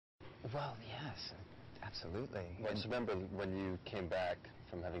Well, yes, absolutely. Well, I just remember when you came back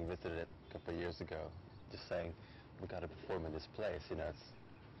from having visited it a couple of years ago, just saying, we got to perform in this place, you know,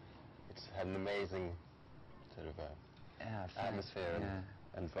 it's had an amazing sort of atmosphere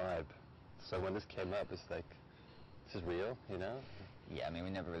and vibe. So when this came up, it's like, this is real, you know? Yeah, I mean, we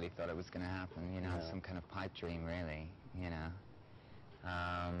never really thought it was going to happen, you know, some kind of pipe dream, really, you know.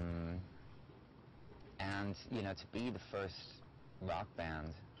 And, you know, to be the first rock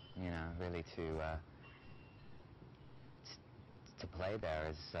band, you know, really to play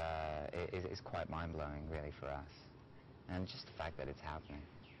there is quite mind-blowing, really, for us. And just the fact that it's happening,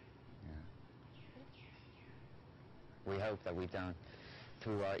 yeah. We hope that we don't,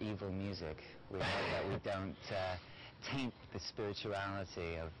 through our evil music, we hope that we don't taint the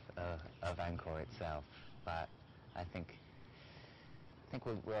spirituality of Angkor itself. But I think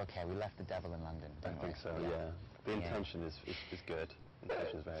we're okay. We left the devil in London, didn't we? I think so, yeah. The intention is good. The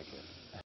intention is very good.